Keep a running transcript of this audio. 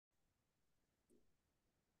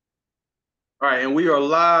All right, and we are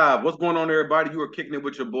live. What's going on, everybody? You are kicking it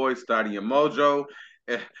with your boy, Stoddy and Mojo.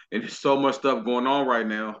 And there's so much stuff going on right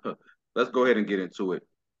now. Let's go ahead and get into it.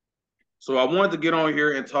 So I wanted to get on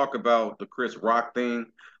here and talk about the Chris Rock thing.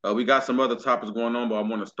 We got some other topics going on, but I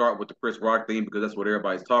want to start with the Chris Rock thing because that's what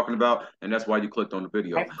everybody's talking about, and that's why you clicked on the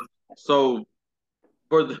video. So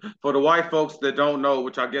for the white folks that don't know,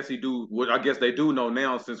 which I guess they do know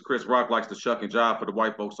now, since Chris Rock likes to shuck and jive for the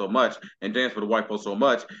white folks so much and dance for the white folks so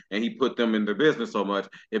much, and he put them in their business so much.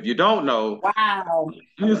 If you don't know, Wow.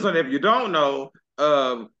 if you don't know,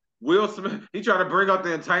 Will Smith, he tried to bring up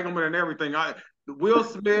the entanglement and everything. Will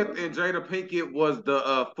Smith and Jada Pinkett was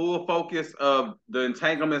the full focus of the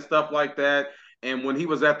entanglement stuff like that. And when he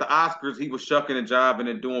was at the Oscars, he was shucking and jiving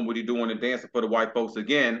and doing what he doing and dancing for the white folks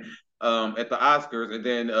again at the Oscars. And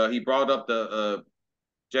then he brought up the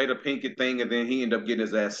Jada Pinkett thing, and then he ended up getting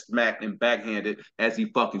his ass smacked and backhanded as he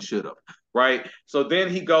fucking should have. Right. So then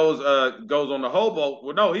he goes on the hobo.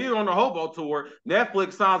 Well, no, he's on the hobo tour.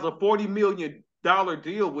 Netflix signs a $40 million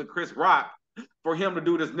deal with Chris Rock for him to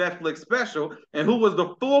do this Netflix special. And who was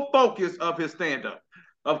the full focus of his stand-up?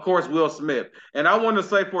 Of course, Will Smith. And I want to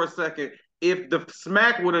say for a second, if the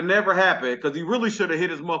smack would have never happened, because he really should have hit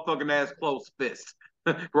his motherfucking ass closed fist.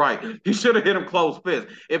 Right. He should have hit him closed fist.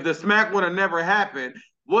 If the smack would have never happened,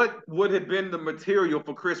 what would have been the material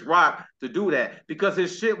for Chris Rock to do that? Because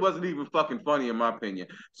his shit wasn't even fucking funny, in my opinion.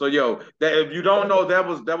 So, yo, that if you don't know, that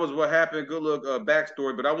was what happened. Good look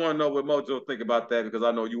backstory, but I want to know what Mojo think about that because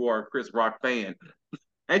I know you are a Chris Rock fan.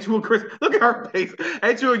 Ain't you a Chris? Look at her face.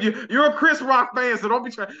 Ain't you're a Chris Rock fan, so don't be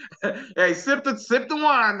trying. Hey, sip the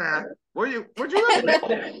wine now. Where'd you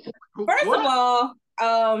First of all,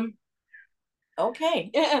 okay.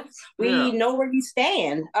 We know where you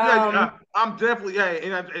stand. I'm definitely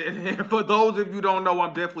and for those of you who don't know,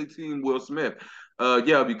 I'm definitely team Will Smith.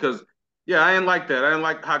 Because I didn't like that. I didn't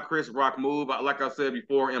like how Chris Rock moved. Like I said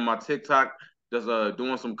before in my TikTok, just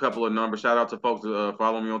doing some couple of numbers. Shout out to folks that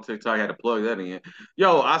follow me on TikTok. I had to plug that in.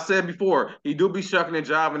 Yo, I said before, he do be shucking and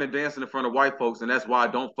jiving and dancing in front of white folks, and that's why I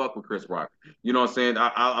don't fuck with Chris Rock. You know what I'm saying?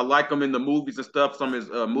 I like him in the movies and stuff, some of his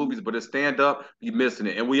movies, but his stand up, he missing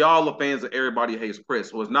it. And we all are fans of Everybody Hates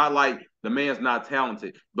Chris. So it's not like the man's not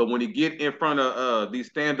talented. But when he get in front of these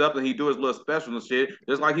stand up and he do his little special and shit,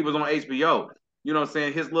 just like he was on HBO. You know what I'm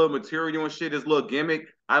saying? His little material and shit, his little gimmick,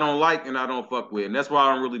 I don't like and I don't fuck with. And that's why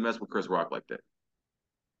I don't really mess with Chris Rock like that.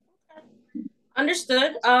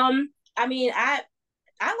 Understood. I mean, I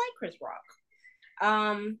like Chris Rock.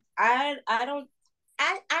 I don't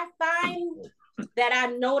I find that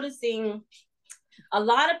I'm noticing a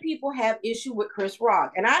lot of people have issue with Chris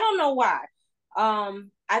Rock, and I don't know why.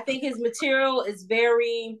 I think his material is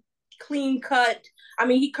very clean cut. I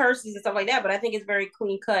mean, he curses and stuff like that, but I think it's very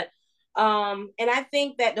clean cut. And I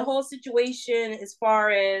think that the whole situation, as far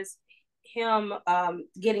as him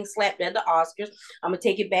getting slapped at the Oscars, I'm gonna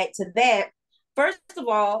take it back to that. First of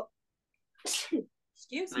all,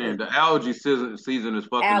 excuse Man, me, the allergy season is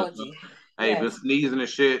fucking us up. allergy. Hey, been Yes, sneezing and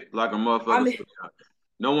shit like a motherfucker. I'm So,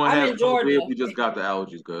 no one I'm has in COVID. Georgia. We just got the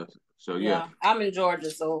allergies, cuz. So yeah. Yeah, I'm in Georgia,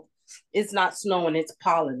 so it's not snowing; it's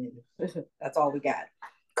pollen. That's all we got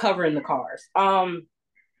covering the cars.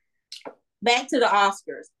 Back to the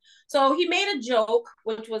Oscars. So he made a joke,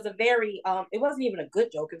 which was a very, it wasn't even a good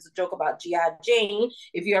joke. It was a joke about G.I. Jane.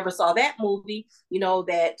 If you ever saw that movie, you know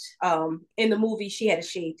that in the movie she had a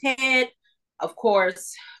shaved head. Of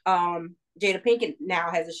course, Jada Pinkett now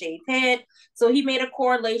has a shaved head. So he made a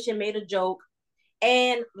correlation, made a joke.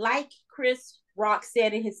 And like Chris Rock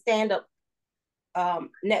said in his stand-up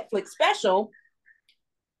Netflix special,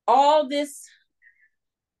 all this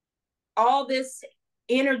all this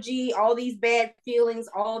energy, all these bad feelings,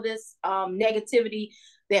 all this negativity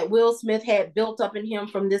that Will Smith had built up in him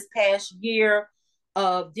from this past year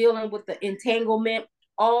of dealing with the entanglement,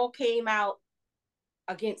 all came out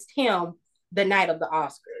against him the night of the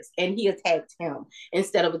Oscars. And he attacked him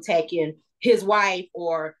instead of attacking his wife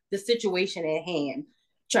or the situation at hand,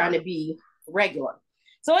 trying to be regular.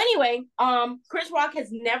 So anyway, Chris Rock has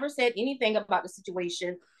never said anything about the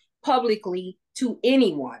situation publicly to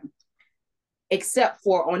anyone except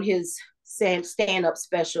for on his stand-up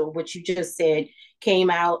special, which you just said came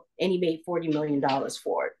out, and he made $40 million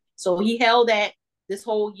for it. So he held that this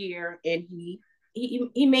whole year, and he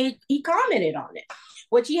commented on it,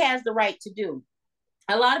 which he has the right to do.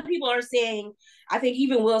 A lot of people are saying, I think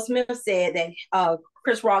even Will Smith said that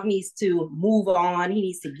Chris Rock needs to move on. He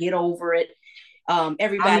needs to get over it.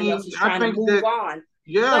 Everybody else is trying to move on.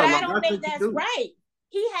 Yeah, but I like, don't think that's right.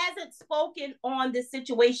 He hasn't spoken on this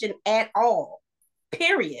situation at all,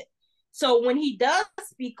 period. So when he does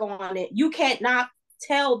speak on it, you can't not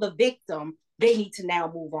tell the victim they need to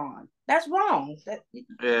now move on. That's wrong.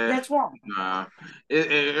 That's wrong. Nah.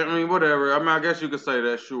 I mean, whatever. I mean, I guess you could say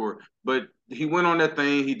that, sure. But he went on that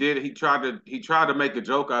thing. He did. He tried to make a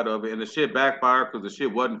joke out of it, and the shit backfired because the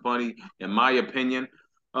shit wasn't funny, in my opinion.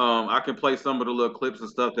 I can play some of the little clips and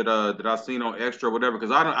stuff that I seen on Extra or whatever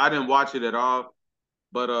because I didn't watch it at all.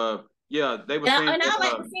 But yeah, they were saying And that, I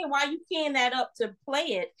like to see why you keying that up to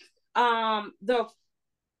play it.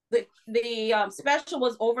 The special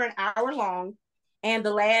was over an hour long, and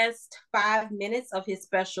the last 5 minutes of his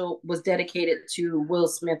special was dedicated to Will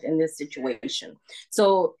Smith in this situation.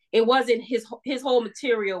 So it wasn't his whole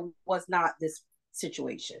material was not this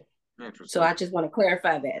situation. So I just want to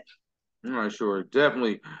clarify that. All right, sure,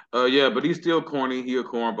 definitely. Yeah, but he's still corny. He a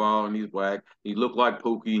cornball and he's black. He looked like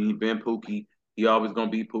Pookie and he been Pookie. He always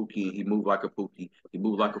gonna be Pookie. And he moved like a Pookie. He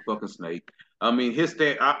moved like a fucking snake. I mean, his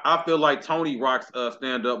stand. I feel like Tony Rock's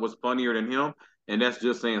stand up was funnier than him, and that's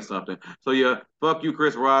just saying something. So yeah, fuck you,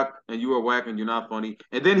 Chris Rock, and you are whack and you're not funny.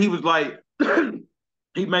 And then he was like,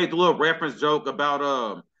 he made the little reference joke about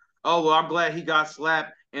oh well, I'm glad he got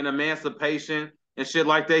slapped in Emancipation and shit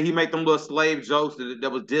like that. He made them little slave jokes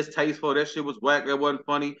that was distasteful. That shit was whack. That wasn't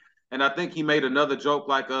funny. And I think he made another joke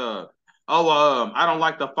like I don't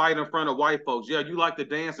like to fight in front of white folks. Yeah, you like to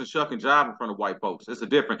dance and shuck and jive in front of white folks. It's a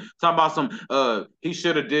different. Talking about some he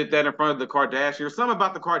should have did that in front of the Kardashians. Something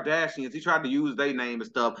about the Kardashians. He tried to use their name and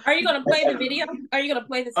stuff. Are you gonna play the video? Are you gonna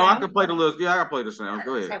play the sound? Oh, I can play the list. Yeah, I can play the sound.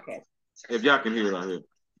 Go ahead. Okay. If y'all can hear it out here.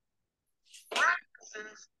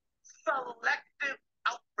 Practices selective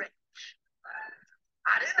outrage.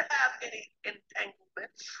 I didn't have any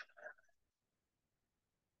entanglements.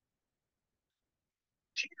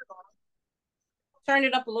 Cheated on him. Turn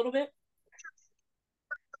it up a little bit.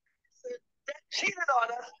 Cheated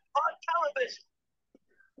on us on television.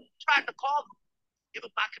 Tried to call him, give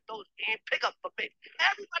him back those and pick up for me.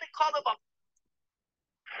 Everybody called him up.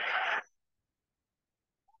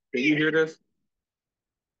 Can you hear this?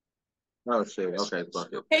 Oh shit. Okay, fuck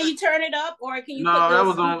it. Can you turn it up or can you No, that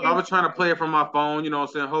was on I was trying to play it from my phone, you know what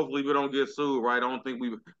I'm saying? Hopefully we don't get sued, right? I don't think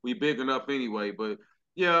we big enough anyway, but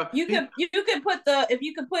yeah. You can put if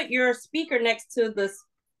you could put your speaker next to the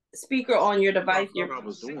speaker on your device. I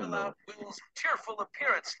was doing that. Will's tearful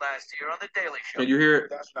appearance last year on the Daily Show. Can you hear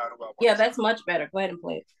it? That's not about yeah, that's much better. Go ahead and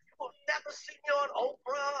play it. You'll never see me on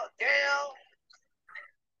Oprah, Gail.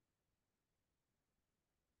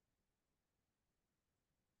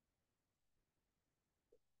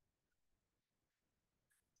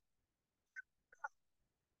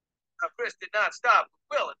 Chris did not stop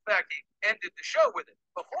with Will. In fact, he ended the show with it.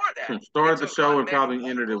 Before that, started the show and probably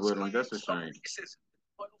ended it with him. That's a shame.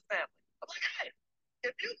 Family. I'm like, hey,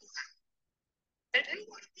 if you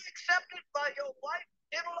want to be accepted by your wife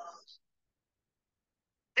in-laws,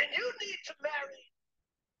 then you need to marry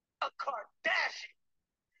a Kardashian.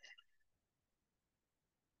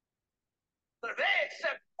 But they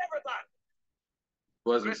accept everybody.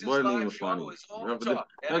 Wasn't even funny.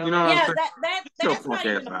 You know, yeah, that's not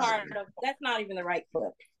even a part of. That's not even the right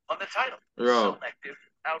clip. On the title,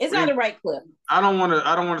 it's not the right clip. I don't want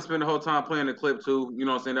to spend the whole time playing the clip too. You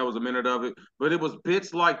know what I'm saying? That was a minute of it, but it was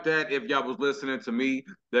bits like that. If y'all was listening to me,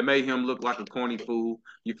 that made him look like a corny fool.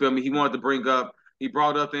 You feel me? He wanted to bring up. He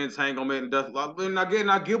brought up the entanglement and stuff. And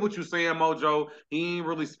I get what you're saying, Mojo. He ain't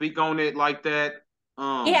really speak on it like that.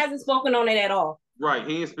 He hasn't spoken on it at all. Right,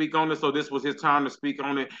 he didn't speak on it, so this was his time to speak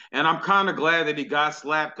on it. And I'm kind of glad that he got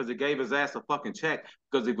slapped because it gave his ass a fucking check.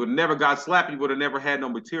 Because if he would never got slapped, he would have never had no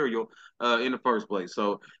material in the first place.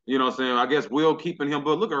 So, you know what I'm saying? I guess Will keeping him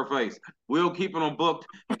booked. Look at her face. Will keeping him booked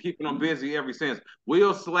and keeping him busy ever since.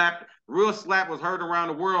 Real slap was heard around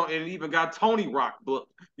the world and even got Tony Rock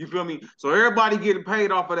booked. You feel me? So everybody getting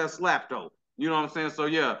paid off of that slap, though. You know what I'm saying? So,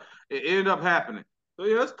 yeah, it ended up happening. So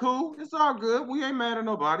yeah, it's cool. It's all good. We ain't mad at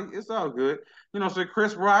nobody. It's all good. You know, so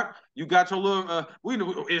Chris Rock, you got your little.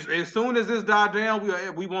 As soon as this died down,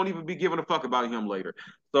 we won't even be giving a fuck about him later.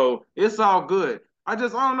 So it's all good. I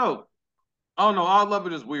don't know. All of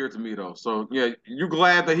it is weird to me though. So yeah, you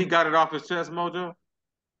glad that he got it off his chest, Mojo?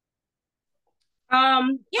 Yeah,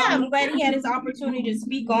 I'm glad he had his opportunity to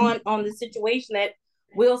speak on the situation that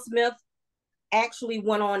Will Smith actually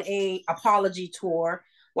went on a apology tour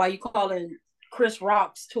while you calling Chris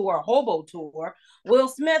Rock's tour a hobo tour. Will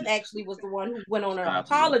Smith actually was the one who went on an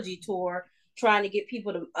apology tour trying to get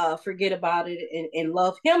people to forget about it and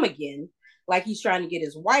love him again, like he's trying to get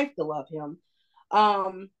his wife to love him.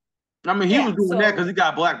 I mean, he was doing that because he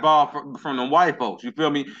got blackballed from the white folks. You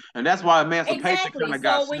feel me? And that's why Emancipation kind of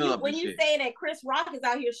got snubbed. So when you say that Chris Rock is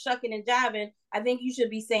out here shucking and jiving, I think you should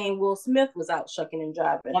be saying Will Smith was out shucking and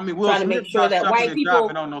jiving. I mean, trying to make sure that white people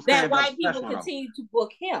continue to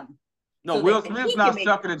book him. No, so Will that Smith's he can not make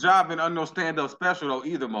sucking a movies. job in no stand-up special though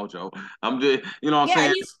either, Mojo. I'm just, you know what I'm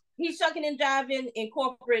Yeah, saying? he's shucking and jiving in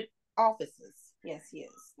corporate offices. Yes, he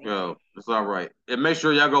is. Yo, it's all right. And make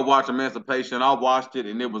sure y'all go watch Emancipation. I watched it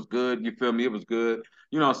and it was good. You feel me? It was good.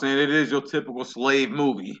 You know what I'm saying? It is your typical slave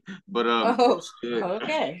movie. But Oh, it,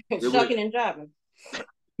 okay. it was Shucking and jiving.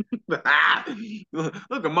 look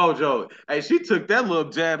at Mojo. Hey, she took that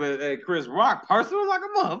little jab at Chris Rock personal like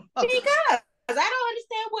a motherfucker. Because I don't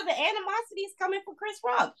understand where the animosity is coming from Chris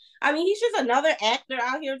Rock. I mean, he's just another actor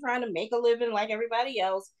out here trying to make a living like everybody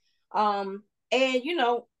else. And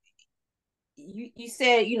you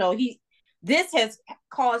said, this has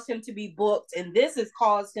caused him to be booked, and this has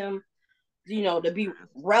caused him, to be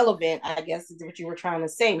relevant, I guess is what you were trying to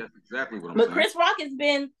say. That's exactly what I'm but saying.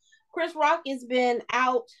 Chris Rock has been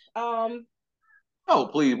out oh,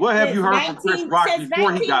 please. What have you heard from Chris Rock since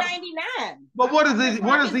before he got 1999. But what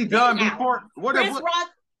has he done before?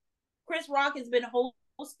 Chris Rock has been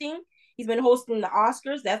hosting. He's been hosting the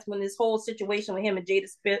Oscars. That's when this whole situation with him and Jada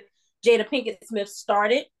Pinkett Smith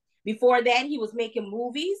started. Before that, he was making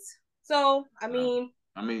movies. So, I mean,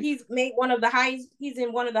 he's made he's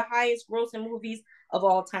in one of the highest grossing movies of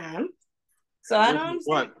all time. So I don't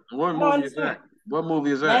understand. What movie is that? What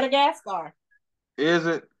movie is that? Madagascar. Is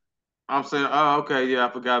it? I'm saying, oh, okay, yeah,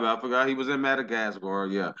 I forgot he was in Madagascar,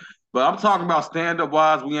 yeah. But I'm talking about stand-up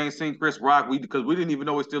wise, we ain't seen Chris Rock, because we didn't even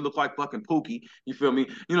know he still looked like fucking Pookie. You feel me?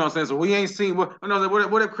 You know what I'm saying? So we ain't seen what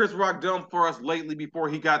have Chris Rock done for us lately before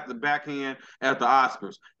he got the backhand at the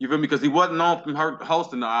Oscars. You feel me? Because he wasn't known from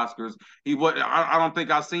hosting the Oscars. I don't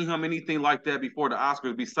think I've seen him anything like that before the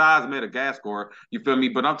Oscars besides Madagascar. You feel me?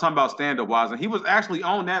 But I'm talking about stand-up wise, and he was actually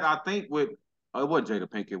on that, I think, with it wasn't Jada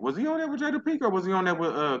Pinkett. Was he on there with Jada Pinkett or was he on there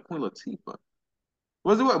with Queen Latifah?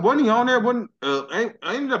 Wasn't he on there?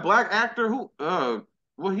 Ain't the black actor who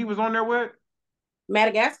what he was on there with?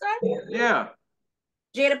 Madagascar? Yeah.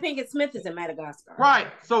 Jada Pinkett Smith is in Madagascar. Right.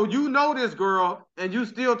 So you know this girl and you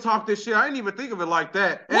still talk this shit. I didn't even think of it like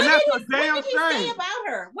that. And that's a damn shame. What did he say about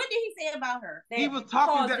her? What did he say about her? He was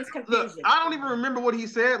talking that, look, I don't even remember what he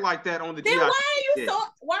said like that on the Then why are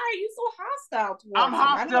you so hostile towards I'm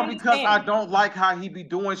hostile because I don't like how he be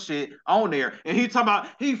doing shit on there. And he talking about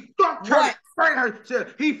he fucked her. She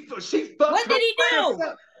fucked her. What did he do?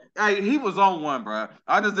 Hey, he was on one, bro.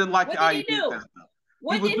 I just didn't like how he did that stuff.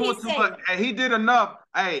 What did he say? Hey, he did enough.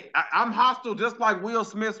 Hey, I'm hostile just like Will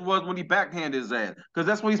Smith was when he backhanded his ass. Because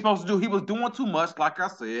that's what he's supposed to do. He was doing too much, like I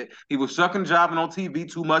said. He was shucking jobbing on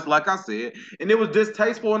TV too much, like I said. And it was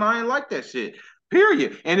distasteful, and I ain't like that shit.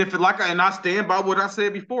 Period. And I stand by what I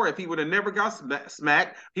said before. If he would have never got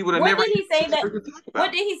smacked, he would have never. What did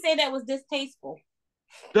he say that was distasteful?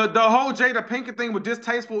 The whole Jada Pinkett thing was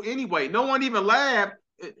distasteful anyway. No one even laughed.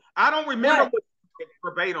 I don't remember what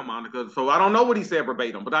verbatim, Monica. So I don't know what he said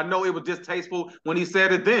verbatim, but I know it was distasteful when he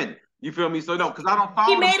said it then. You feel me? So no, because I don't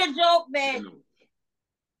follow. He made a joke that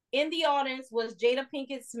in the audience was Jada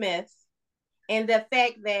Pinkett Smith, and the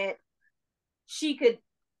fact that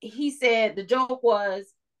he said the joke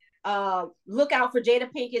was, look out for Jada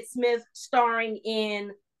Pinkett Smith starring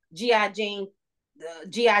in G.I. Jane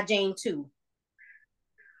 2.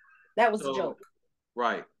 That was the joke.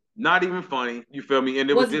 Right. Not even funny. You feel me? And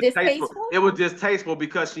it was distasteful. It was distasteful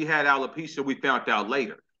because she had alopecia. We found out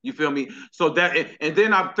later. You feel me? So that, and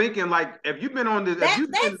then I'm thinking, like, if you've been on this, that's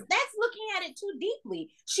looking at it too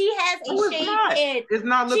deeply. She has a shaved head. It's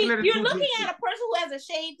not looking at it. You're looking at a person who has a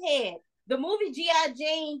shaved head. The movie G.I.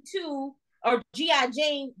 Jane 2 or G.I.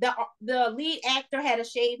 Jane, the lead actor had a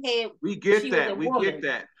shaved head. We get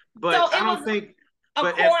that. But so I don't think.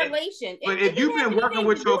 Correlation. But if you've been working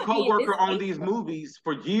with your coworker on these movies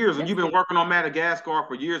for years, and you've been working on Madagascar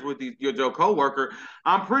for years with your coworker,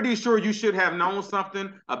 I'm pretty sure you should have known something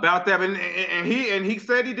about that. And he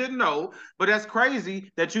said he didn't know, but that's crazy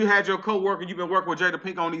that you had your coworker. You've been working with Jada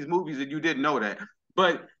Pinkett on these movies and you didn't know that.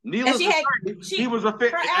 But needless to say, he was a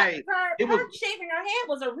fit. Her shaving her head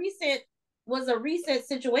was a recent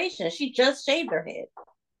situation. She just shaved her head.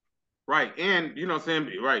 Right, and you know what I'm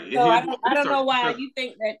saying? Right. So I don't know why you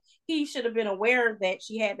think that he should have been aware that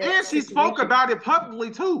she had that. And she spoke about it publicly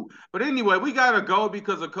too. But anyway, we gotta go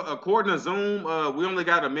because according to Zoom, we only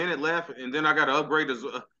got a minute left, and then I gotta upgrade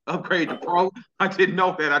to Pro. I didn't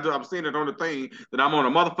know that. I'm seeing it on the thing that I'm on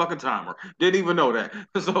a motherfucking timer. Didn't even know that.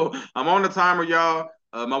 So I'm on the timer, y'all.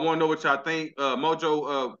 I want to know what y'all think.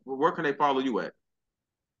 Mojo, where can they follow you at?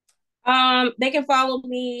 They can follow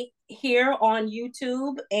me here on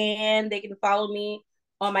YouTube, and they can follow me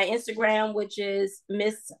on my Instagram, which is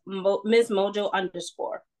Miss Mojo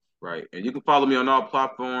 _. Right. And you can follow me on all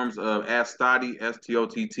platforms of Stottie,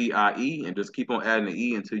 Stottie, and just keep on adding the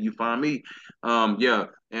E until you find me. Yeah.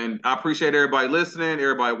 And I appreciate everybody listening,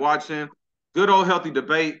 everybody watching. Good old healthy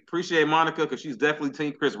debate. Appreciate Monica because she's definitely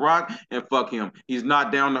Team Chris Rock, and fuck him. He's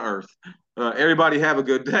not down to earth. Everybody have a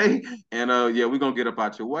good day. And yeah, we're gonna get up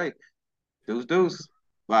out your way. Deuce.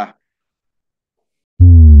 Bye.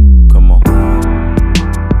 Come on.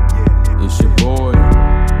 It's your boy.